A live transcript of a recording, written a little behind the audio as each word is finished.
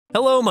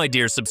Hello, my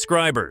dear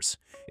subscribers.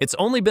 It's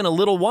only been a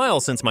little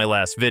while since my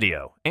last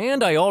video,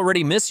 and I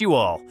already miss you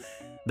all.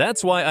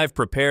 That's why I've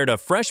prepared a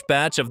fresh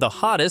batch of the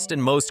hottest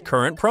and most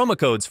current promo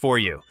codes for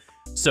you.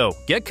 So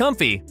get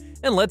comfy,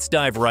 and let's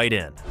dive right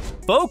in.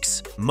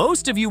 Folks,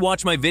 most of you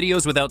watch my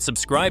videos without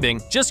subscribing.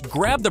 Just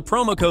grab the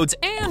promo codes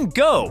and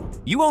go!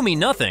 You owe me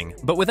nothing,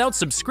 but without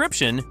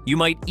subscription, you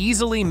might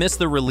easily miss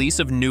the release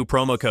of new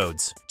promo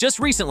codes. Just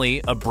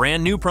recently, a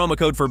brand new promo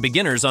code for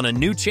beginners on a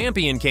new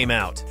champion came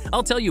out.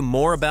 I'll tell you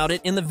more about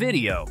it in the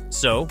video,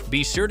 so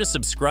be sure to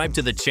subscribe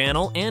to the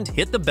channel and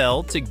hit the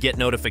bell to get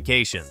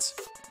notifications.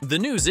 The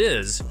news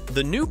is,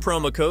 the new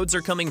promo codes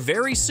are coming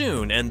very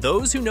soon, and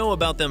those who know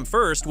about them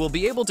first will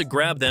be able to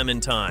grab them in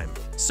time.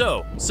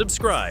 So,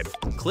 subscribe,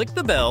 click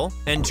the bell,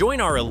 and join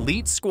our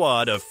elite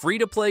squad of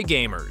free-to-play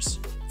gamers.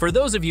 For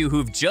those of you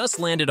who've just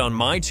landed on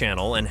my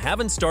channel and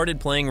haven't started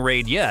playing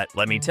Raid yet,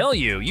 let me tell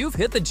you, you've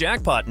hit the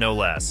jackpot no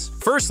less.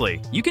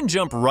 Firstly, you can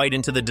jump right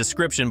into the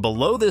description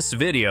below this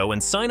video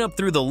and sign up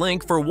through the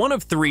link for one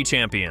of 3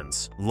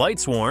 champions: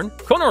 Lightsworn,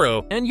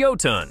 Konoru, and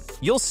Jotun.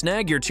 You'll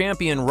snag your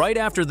champion right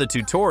after the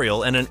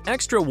tutorial and an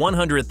extra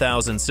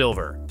 100,000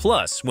 silver.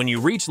 Plus, when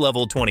you reach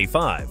level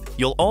 25,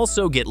 you'll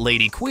also get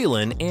Lady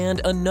Quilen and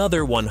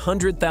another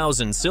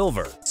 100,000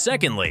 silver.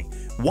 Secondly,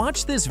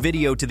 watch this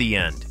video to the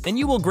end, and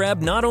you will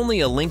grab not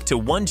only a link to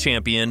 1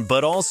 champion,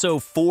 but also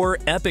 4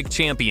 epic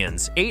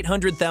champions,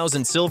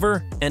 800,000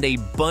 silver, and a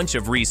bunch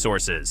of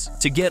resources.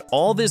 To get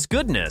all this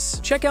goodness,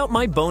 check out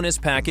my bonus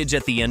package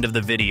at the end of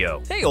the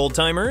video. Hey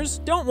old-timers,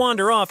 don't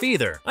wander off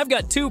either. I've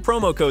got 2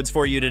 promo codes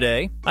for you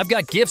today. I've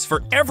got gifts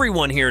for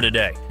everyone here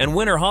today, and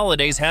winter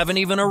holidays haven't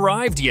even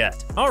arrived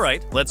yet.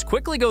 Alright, let's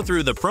quickly go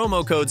through the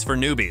promo codes for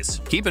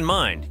newbies. Keep in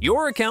mind,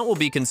 your account will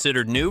be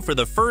considered new for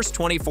the first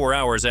 24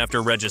 hours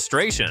after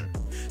registration.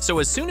 So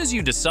as soon as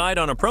you decide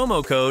on a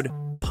promo code,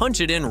 punch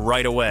it in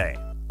right away.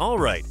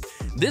 Alright,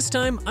 this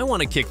time I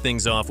want to kick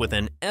things off with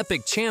an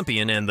epic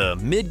champion and the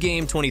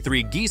mid-game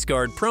 23 Geese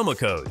Guard promo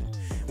code.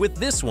 With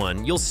this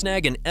one, you'll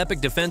snag an epic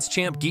defense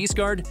champ Geese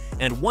Guard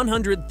and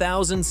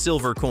 100,000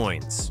 silver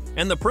coins.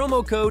 And the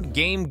promo code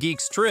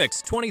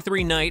GameGeeksTricks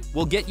 23 Knight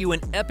will get you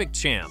an epic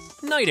champ,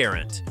 Knight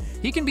Errant.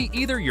 He can be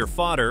either your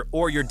fodder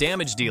or your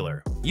damage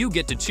dealer. You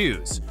get to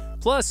choose.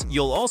 Plus,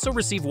 you'll also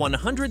receive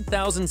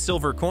 100,000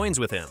 silver coins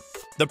with him.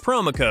 The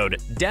promo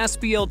code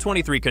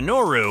DASPL23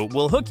 Konoru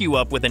will hook you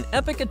up with an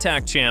epic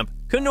attack champ,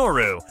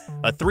 Konoru,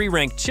 a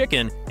 3-ranked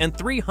chicken, and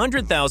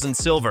 300,000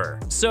 silver.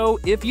 So,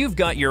 if you've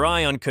got your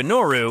eye on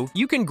Konoru,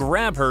 you can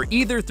grab her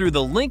either through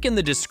the link in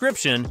the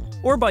description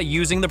or by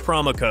using the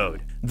promo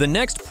code. The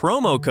next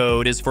promo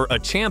code is for a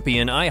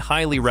champion I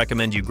highly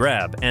recommend you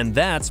grab, and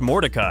that's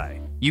Mordecai.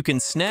 You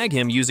can snag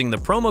him using the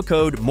promo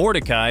code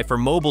Mordecai for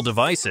mobile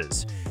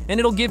devices, and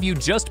it'll give you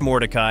just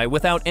Mordecai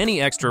without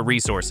any extra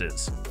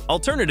resources.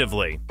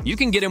 Alternatively, you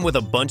can get him with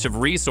a bunch of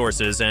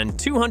resources and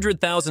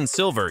 200,000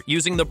 silver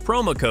using the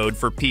promo code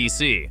for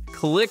PC.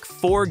 Click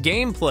for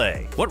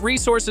gameplay. What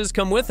resources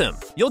come with him?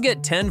 You'll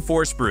get 10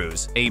 force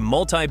brews, a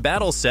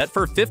multi-battle set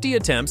for 50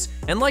 attempts,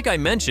 and like I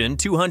mentioned,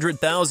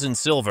 200,000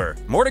 silver.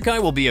 Mordecai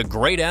will be a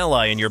great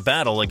ally in your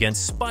battle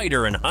against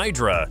Spider and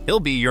Hydra. He'll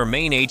be your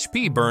main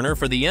HP burner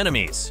for the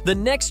enemies. The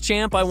next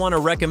champ I want to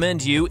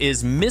recommend you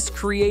is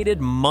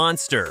Miscreated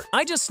Monster.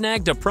 I just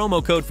snagged a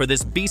promo code for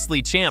this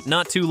beastly champ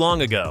not too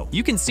long ago.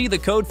 You can see the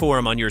code for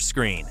him on your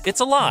screen.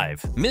 It's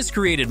alive.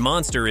 Miscreated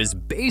Monster is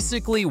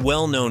basically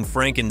well-known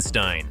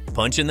Frankenstein.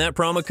 Punch in that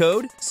promo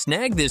code,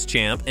 snag this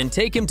champ, and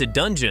take him to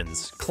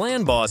dungeons,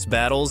 clan boss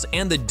battles,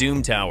 and the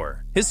Doom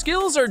Tower. His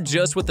skills are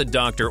just what the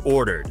doctor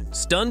ordered: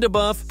 stun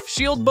debuff,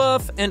 shield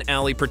buff, and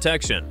ally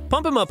protection.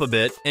 Pump him up a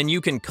bit, and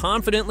you can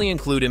confidently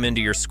include him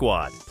into your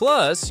squad.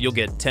 Plus, you'll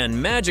get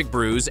 10 magic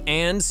brews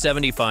and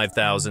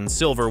 75,000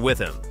 silver with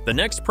him. The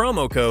next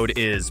promo code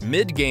is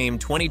Mid-Game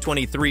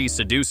 2023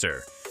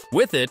 Seducer.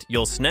 With it,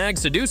 you'll snag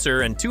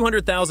Seducer and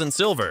 200,000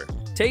 silver.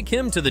 Take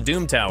him to the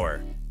Doom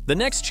Tower. The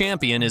next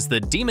champion is the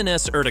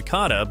Demoness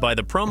Urticata by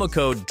the promo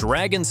code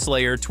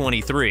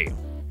DragonSlayer23.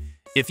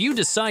 If you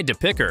decide to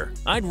pick her,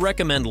 I'd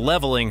recommend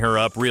leveling her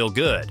up real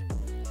good,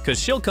 cause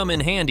she'll come in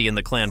handy in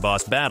the clan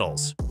boss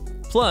battles.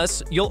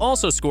 Plus, you'll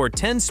also score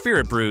 10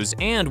 spirit brews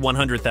and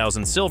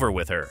 100,000 silver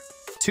with her.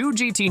 2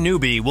 GT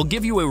Newbie will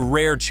give you a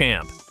rare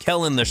champ,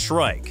 Kellan the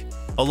Shrike.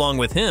 Along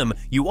with him,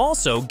 you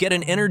also get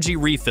an energy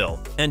refill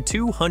and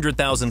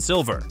 200,000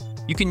 silver.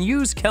 You can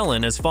use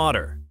Kellan as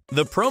fodder.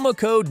 The promo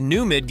code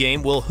New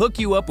Midgame will hook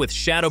you up with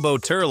Shadowbow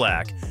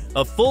Tirlac,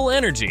 a full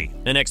energy,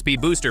 an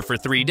XP booster for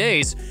 3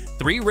 days,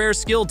 3 rare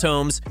skill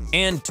tomes,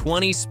 and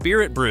 20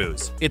 spirit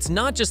brews. It's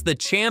not just the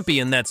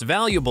champion that's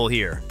valuable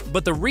here,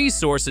 but the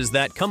resources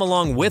that come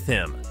along with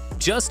him.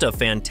 Just a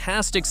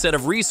fantastic set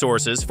of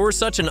resources for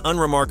such an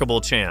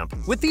unremarkable champ.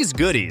 With these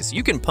goodies,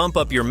 you can pump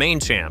up your main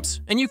champs,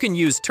 and you can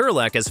use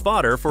Tirlac as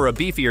fodder for a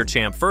beefier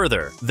champ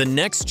further. The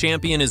next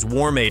champion is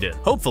War Maiden.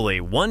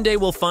 Hopefully, one day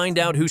we'll find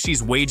out who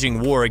she's waging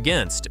war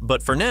against,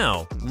 but for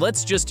now,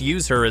 let's just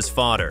use her as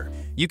fodder.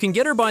 You can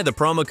get her by the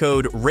promo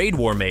code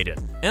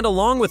RaidWarMaiden, and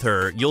along with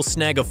her, you'll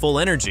snag a full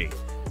energy,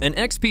 an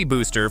XP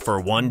booster for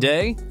 1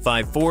 day,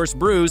 5 force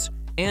brews,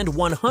 and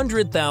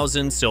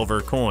 100,000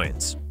 silver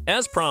coins.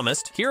 As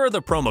promised, here are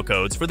the promo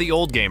codes for the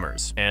old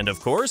gamers. And of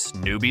course,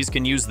 newbies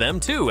can use them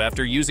too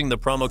after using the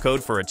promo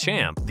code for a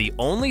champ. The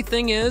only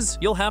thing is,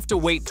 you'll have to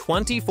wait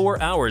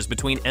 24 hours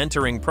between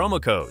entering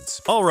promo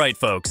codes. Alright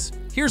folks,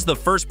 here's the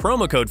first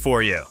promo code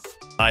for you.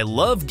 I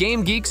love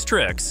Game Geek's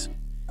tricks.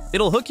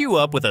 It'll hook you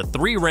up with a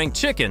 3-ranked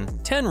chicken,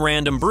 10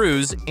 random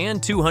brews,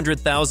 and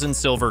 200,000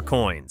 silver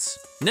coins.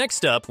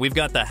 Next up, we've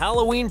got the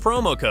Halloween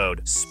promo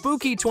code,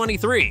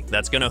 Spooky23.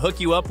 That's gonna hook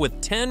you up with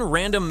 10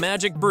 random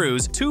magic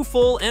brews, 2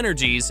 full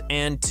energies,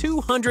 and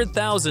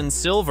 200,000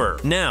 silver.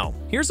 Now,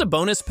 here's a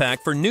bonus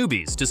pack for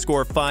newbies to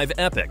score 5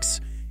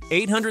 epics,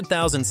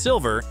 800,000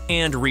 silver,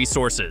 and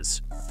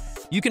resources.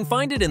 You can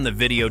find it in the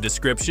video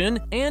description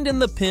and in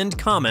the pinned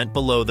comment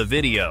below the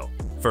video.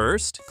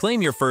 First,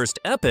 claim your first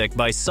epic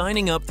by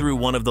signing up through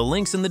one of the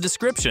links in the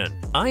description.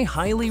 I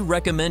highly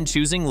recommend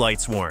choosing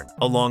Lightsworn.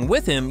 Along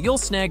with him, you'll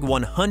snag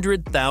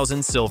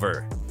 100,000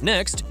 silver.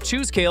 Next,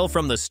 choose Kale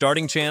from the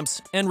starting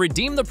champs and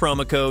redeem the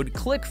promo code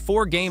Click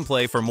for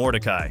Gameplay for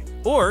Mordecai.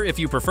 Or, if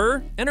you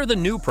prefer, enter the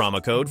new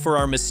promo code for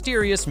our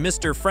mysterious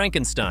Mr.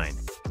 Frankenstein.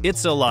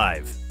 It's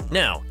alive.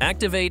 Now,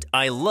 activate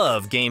I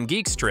Love Game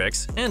Geek's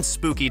tricks and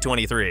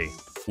Spooky23.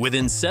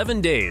 Within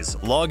 7 days,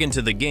 log into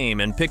the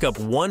game and pick up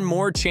 1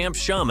 more Champ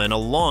Shaman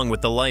along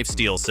with the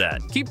Lifesteal set.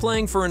 Keep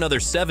playing for another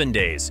 7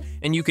 days,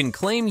 and you can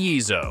claim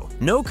Jizoh.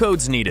 No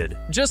codes needed,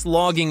 just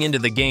logging into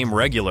the game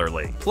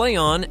regularly. Play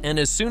on, and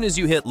as soon as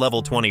you hit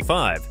level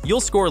 25, you'll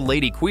score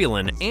Lady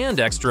Quilen and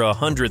extra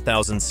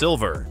 100,000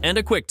 silver. And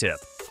a quick tip,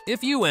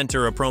 if you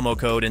enter a promo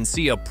code and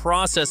see a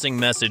processing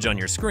message on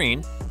your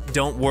screen,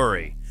 don't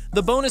worry.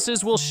 The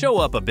bonuses will show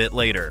up a bit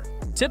later.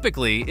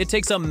 Typically, it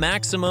takes a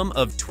maximum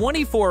of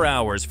 24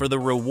 hours for the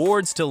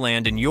rewards to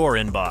land in your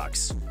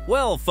inbox.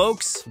 Well,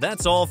 folks,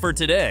 that's all for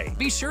today.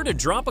 Be sure to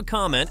drop a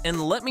comment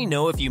and let me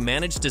know if you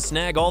managed to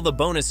snag all the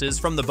bonuses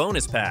from the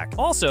bonus pack.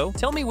 Also,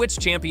 tell me which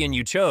champion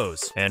you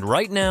chose. And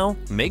right now,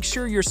 make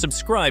sure you're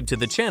subscribed to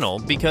the channel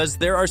because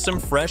there are some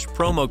fresh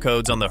promo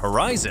codes on the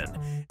horizon,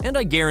 and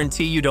I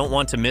guarantee you don't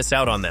want to miss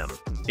out on them.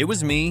 It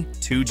was me,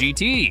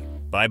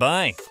 2GT.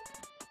 Bye-bye.